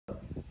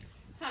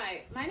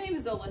Hi, my name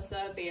is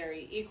Alyssa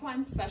Berry,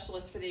 Equine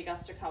Specialist for the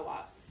Augusta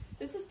Co-op.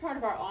 This is part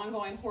of our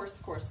ongoing horse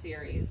course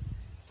series.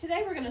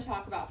 Today we're going to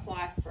talk about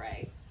fly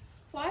spray.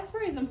 Fly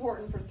spray is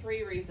important for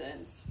three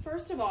reasons.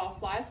 First of all,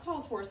 flies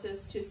cause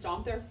horses to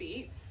stomp their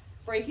feet,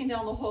 breaking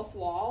down the hoof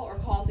wall or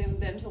causing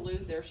them to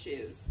lose their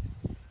shoes.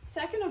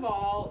 Second of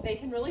all, they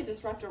can really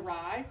disrupt a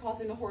ride,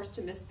 causing the horse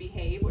to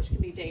misbehave, which can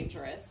be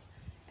dangerous.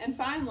 And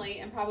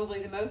finally, and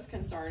probably the most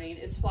concerning,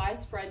 is fly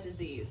spread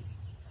disease.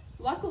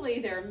 Luckily,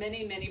 there are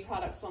many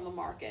products on the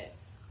market.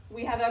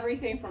 We have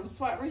everything from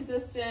sweat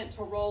resistant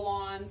to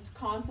roll-ons,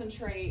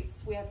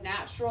 concentrates. We have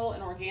natural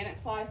and organic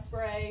fly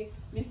spray,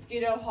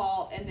 mosquito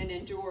halt, and then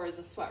Endure is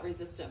a sweat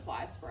resistant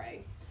fly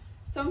spray.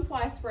 Some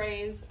fly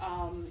sprays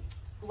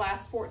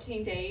last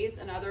 14 days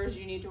and others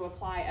you need to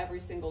apply every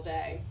single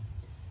day.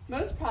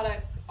 Most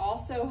products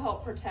also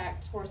help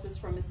protect horses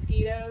from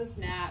mosquitoes,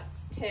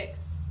 gnats,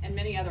 ticks, and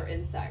many other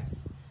insects.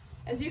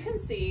 As you can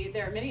see,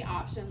 there are many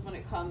options when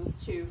it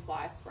comes to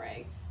fly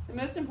spray. The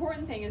most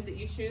important thing is that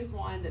you choose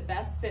one that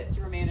best fits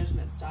your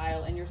management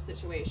style and your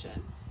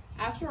situation.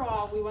 After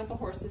all, we want the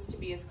horses to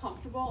be as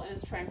comfortable and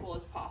as tranquil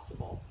as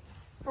possible.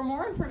 For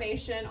more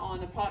information on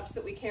the products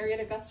that we carry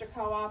at Augusta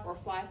Co-op or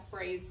fly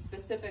sprays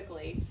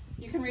specifically,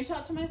 you can reach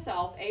out to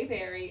myself, A.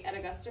 Berry, at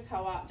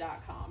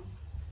AugustaCoop.com.